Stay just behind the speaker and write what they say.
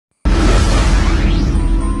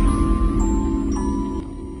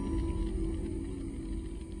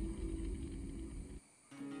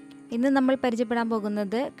ഇന്ന് നമ്മൾ പരിചയപ്പെടാൻ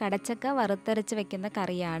പോകുന്നത് കടച്ചക്ക വറുത്തരച്ച് വെക്കുന്ന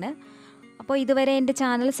കറിയാണ്. അപ്പോൾ ഇതുവരെ എൻ്റെ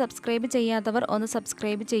ചാനൽ സബ്സ്ക്രൈബ് ചെയ്യാത്തവർ ഒന്ന്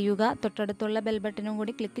സബ്സ്ക്രൈബ് ചെയ്യുക. തൊട്ടടുത്തുള്ള ബെൽ ബട്ടണും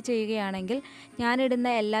കൂടി ക്ലിക്ക് ചെയ്യുകയാണെങ്കിൽ ഞാനിടുന്ന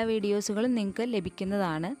എല്ലാ വീഡിയോസുകളും നിങ്ങൾക്ക്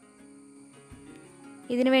ലഭിക്കുന്നതാണ്.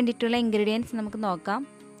 ഇതിനു വേണ്ടിയിട്ടുള്ള ഇൻഗ്രീഡിയൻസ് നമുക്ക് നോക്കാം.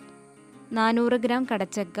 400 ഗ്രാം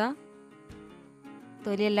കടച്ചക്ക,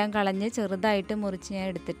 തൊലിയെല്ലാം കളഞ്ഞ് ചെറുതായിട്ട് മുറിച്ച് ഞാൻ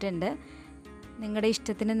എടുത്തിട്ടുണ്ട്. നിങ്ങളുടെ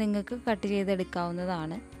ഇഷ്ടത്തിന് നിങ്ങൾക്ക് കട്ട്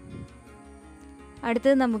ചെയ്തെടുക്കാവുന്നതാണ്.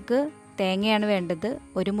 അടുത്തത് നമുക്ക് തേങ്ങയാണ് വേണ്ടത്.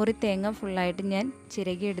 ഒരു മുറി തേങ്ങ ഫുള്ളായിട്ട് ഞാൻ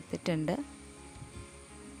ചിരകി എടുത്തിട്ടുണ്ട്.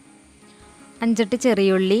 5-8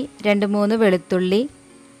 ചെറിയുള്ളി, 2-3 വെളുത്തുള്ളി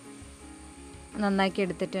നന്നാക്കി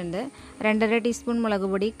എടുത്തിട്ടുണ്ട്. 2.5 ടീസ്പൂൺ മുളക്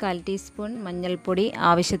പൊടി, 1/4 ടീസ്പൂൺ മഞ്ഞൾപ്പൊടി,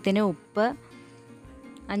 ആവശ്യത്തിന് ഉപ്പ്,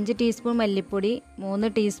 5 ടീസ്പൂൺ മല്ലിപ്പൊടി,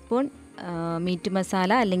 3 ടീസ്പൂൺ മീറ്റ്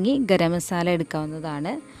മസാല അല്ലെങ്കിൽ ഗരം മസാല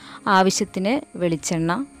എടുക്കാവുന്നതാണ്. ആവശ്യത്തിന്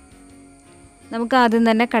വെളിച്ചെണ്ണ. നമുക്ക് ആദ്യം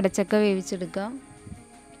തന്നെ കടച്ചക്ക വേവിച്ചെടുക്കാം.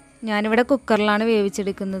 ഞാനിവിടെ കുക്കറിലാണ്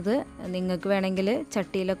വേവിച്ചെടുക്കുന്നത്. നിങ്ങൾക്ക് വേണമെങ്കിൽ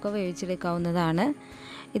ചട്ടിയിലൊക്കെ വേവിച്ചെടുക്കാവുന്നതാണ്.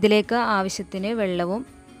 ഇതിലേക്ക് ആവശ്യത്തിന് വെള്ളവും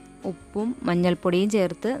ഉപ്പും മഞ്ഞൾപ്പൊടിയും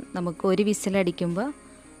ചേർത്ത് നമുക്ക് ഒരു വിസിലടിക്കുമ്പോൾ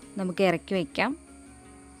നമുക്ക് ഇറക്കി വയ്ക്കാം.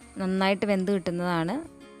 നന്നായിട്ട് വെന്ത് കിട്ടുന്നതാണ്.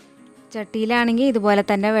 ചട്ടിയിലാണെങ്കിൽ ഇതുപോലെ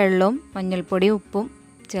തന്നെ വെള്ളവും മഞ്ഞൾപ്പൊടിയും ഉപ്പും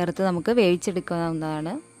ചേർത്ത് നമുക്ക്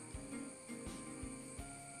വേവിച്ചെടുക്കാവുന്നതാണ്.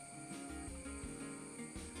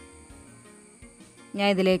 ഞാൻ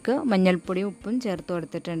ഇതിലേക്ക് മഞ്ഞൾപ്പൊടിയും ഉപ്പും ചേർത്ത്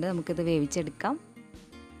കൊടുത്തിട്ടുണ്ട്. നമുക്കിത് വേവിച്ചെടുക്കാം.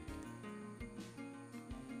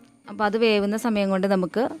 അപ്പോൾ അത് വേവുന്ന സമയം കൊണ്ട്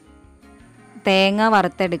നമുക്ക് തേങ്ങ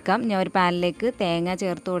വറുത്തെടുക്കാം. ഞാൻ ഒരു പാനിലേക്ക് തേങ്ങ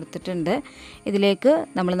ചേർത്ത് കൊടുത്തിട്ടുണ്ട്. ഇതിലേക്ക്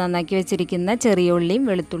നമ്മൾ നന്നാക്കി വെച്ചിരിക്കുന്ന ചെറിയ ഉള്ളിയും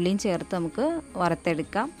വെളുത്തുള്ളിയും ചേർത്ത് നമുക്ക്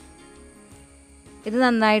വറുത്തെടുക്കാം. ഇത്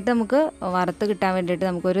നന്നായിട്ട് നമുക്ക് വറുത്ത് കിട്ടാൻ വേണ്ടിയിട്ട്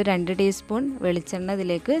നമുക്കൊരു 2 ടീസ്പൂൺ വെളിച്ചെണ്ണ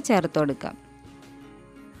ഇതിലേക്ക് ചേർത്ത് കൊടുക്കാം.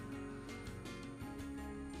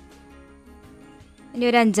 ഇനി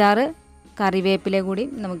ഒരു 5-6 കറിവേപ്പില കൂടി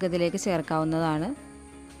നമുക്കിതിലേക്ക് ചേർക്കാവുന്നതാണ്.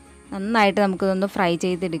 നന്നായിട്ട് നമുക്കിതൊന്ന് ഫ്രൈ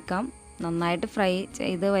ചെയ്തെടുക്കാം. നന്നായിട്ട് ഫ്രൈ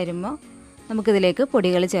ചെയ്ത് വരുമ്പോൾ നമുക്കിതിലേക്ക്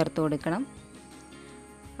പൊടികൾ ചേർത്ത് കൊടുക്കണം.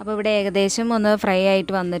 അപ്പോൾ ഇവിടെ ഏകദേശം ഒന്ന് ഫ്രൈ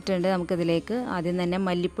ആയിട്ട് വന്നിട്ടുണ്ട്. നമുക്കിതിലേക്ക് ആദ്യം തന്നെ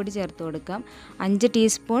മല്ലിപ്പൊടി ചേർത്ത് കൊടുക്കാം. 5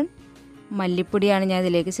 ടീസ്പൂൺ മല്ലിപ്പൊടിയാണ് ഞാൻ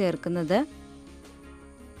ഇതിലേക്ക് ചേർക്കുന്നത്.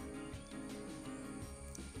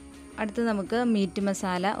 അടുത്ത് നമുക്ക് മീറ്റ്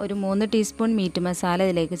മസാല, ഒരു 3 ടീസ്പൂൺ മീറ്റ് മസാല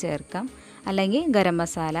ഇതിലേക്ക് ചേർക്കാം, അല്ലെങ്കിൽ ഗരം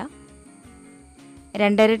മസാല.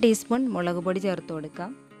 2.5 ടീസ്പൂൺ മുളക് പൊടി ചേർത്ത്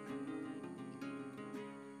കൊടുക്കാം.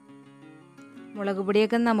 മുളക്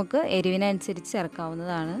പൊടിയൊക്കെ നമുക്ക് എരിവിനനുസരിച്ച്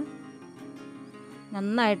ചേർക്കാവുന്നതാണ്.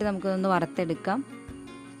 നന്നായിട്ട് നമുക്കൊന്ന് വറുത്തെടുക്കാം.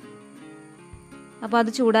 അപ്പോൾ അത്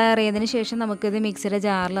ചൂടാറിയതിന് ശേഷം നമുക്കിത് മിക്സിയുടെ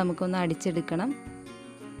ജാറിൽ നമുക്കൊന്ന് അടിച്ചെടുക്കണം.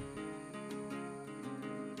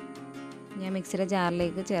 ഞാൻ മിക്സിയുടെ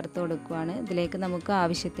ജാറിലേക്ക് ചേർത്ത് കൊടുക്കുകയാണ്. ഇതിലേക്ക് നമുക്ക്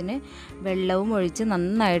ആവശ്യത്തിന് വെള്ളവും ഒഴിച്ച്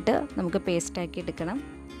നന്നായിട്ട് നമുക്ക് പേസ്റ്റാക്കി എടുക്കണം.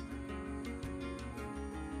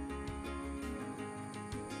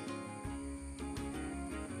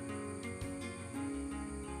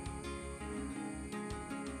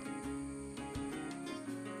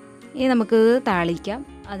 ഇനി നമുക്കിത് താളിക്കാം.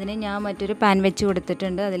 അതിന് ഞാൻ മറ്റൊരു പാൻ വെച്ച്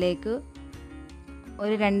കൊടുത്തിട്ടുണ്ട്. അതിലേക്ക്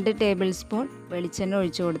ഒരു 2 ടേബിൾ സ്പൂൺ വെളിച്ചെണ്ണ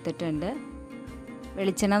ഒഴിച്ച് കൊടുത്തിട്ടുണ്ട്.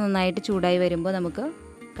 വെളിച്ചെണ്ണ നന്നായിട്ട് ചൂടായി വരുമ്പോൾ നമുക്ക്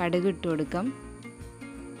കടുക് ഇട്ട് കൊടുക്കാം.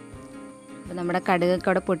 അപ്പോൾ നമ്മുടെ കടുകൊക്കെ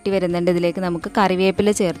അവിടെ പൊട്ടി വരുന്നുണ്ട്. ഇതിലേക്ക് നമുക്ക്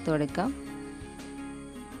കറിവേപ്പില ചേർത്ത് കൊടുക്കാം.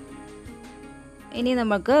 ഇനി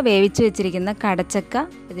നമുക്ക് വേവിച്ച് വെച്ചിരിക്കുന്ന കടച്ചക്ക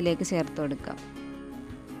ഇതിലേക്ക് ചേർത്ത് കൊടുക്കാം.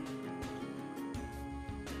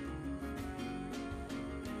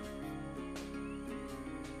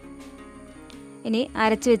 ഇനി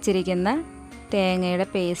അരച്ച് വെച്ചിരിക്കുന്ന തേങ്ങയുടെ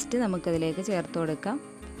പേസ്റ്റ് നമുക്കതിലേക്ക് ചേർത്ത് കൊടുക്കാം.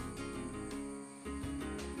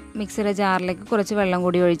 മിക്സിയുടെ ജാറിലേക്ക് കുറച്ച് വെള്ളം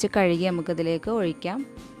കൂടി ഒഴിച്ച് കഴുകി നമുക്കതിലേക്ക് ഒഴിക്കാം.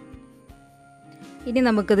 ഇനി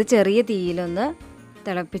നമുക്കിത് ചെറിയ തീയിലൊന്ന്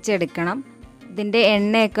തിളപ്പിച്ചെടുക്കണം. ഇതിൻ്റെ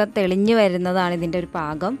എണ്ണയൊക്കെ തെളിഞ്ഞ് വരുന്നതാണ് ഇതിൻ്റെ ഒരു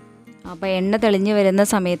പാകം. അപ്പോൾ എണ്ണ തെളിഞ്ഞ് വരുന്ന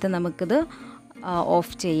സമയത്ത് നമുക്കിത്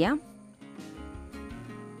ഓഫ് ചെയ്യാം.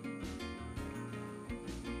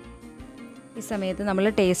 ഈ സമയത്ത് നമ്മൾ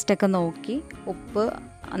ടേസ്റ്റൊക്കെ നോക്കി, ഉപ്പ്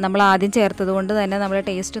നമ്മൾ ആദ്യം ചേർത്തത് കൊണ്ട് തന്നെ നമ്മൾ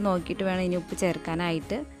ടേസ്റ്റ് നോക്കിയിട്ട് വേണം ഇനി ഉപ്പ്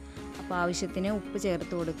ചേർക്കാനായിട്ട്. അപ്പോൾ ആവശ്യത്തിന് ഉപ്പ്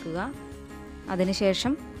ചേർത്ത് കൊടുക്കുക.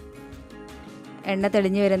 അതിനുശേഷം എണ്ണ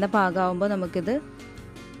തെളിഞ്ഞ് വരുന്ന പാകമാകുമ്പോൾ നമുക്കിത്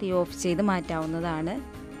തീ ഓഫ് ചെയ്ത് മാറ്റാവുന്നതാണ്.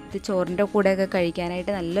 ഇത് ചോറിൻ്റെ കൂടെയൊക്കെ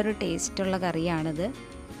കഴിക്കാനായിട്ട് നല്ലൊരു ടേസ്റ്റുള്ള കറിയാണിത്.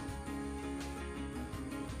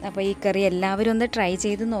 അപ്പോൾ ഈ കറി എല്ലാവരും ഒന്ന് ട്രൈ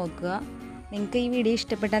ചെയ്ത് നോക്കുക. നിങ്ങൾക്ക് ഈ വീഡിയോ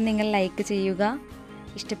ഇഷ്ടപ്പെട്ടാൽ നിങ്ങൾ ലൈക്ക് ചെയ്യുക.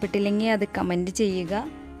 ഇഷ്ടപ്പെട്ടില്ലെങ്കിൽ അത് കമൻറ്റ് ചെയ്യുക.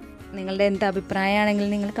 നിങ്ങളുടെ എന്ത്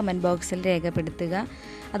അഭിപ്രായമാണെങ്കിലും നിങ്ങൾ കമൻറ്റ് ബോക്സിൽ രേഖപ്പെടുത്തുക.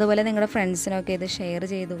 അതുപോലെ നിങ്ങളുടെ ഫ്രണ്ട്സിനൊക്കെ ഇത് ഷെയർ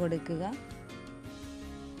ചെയ്ത് കൊടുക്കുക.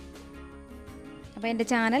 അപ്പോൾ എൻ്റെ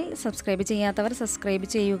ചാനൽ സബ്സ്ക്രൈബ് ചെയ്യാത്തവർ സബ്സ്ക്രൈബ്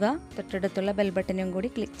ചെയ്യുക. തൊട്ടടുത്തുള്ള ബെൽ ബട്ടനും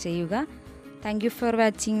കൂടി ക്ലിക്ക് ചെയ്യുക. Thank you for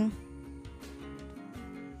watching.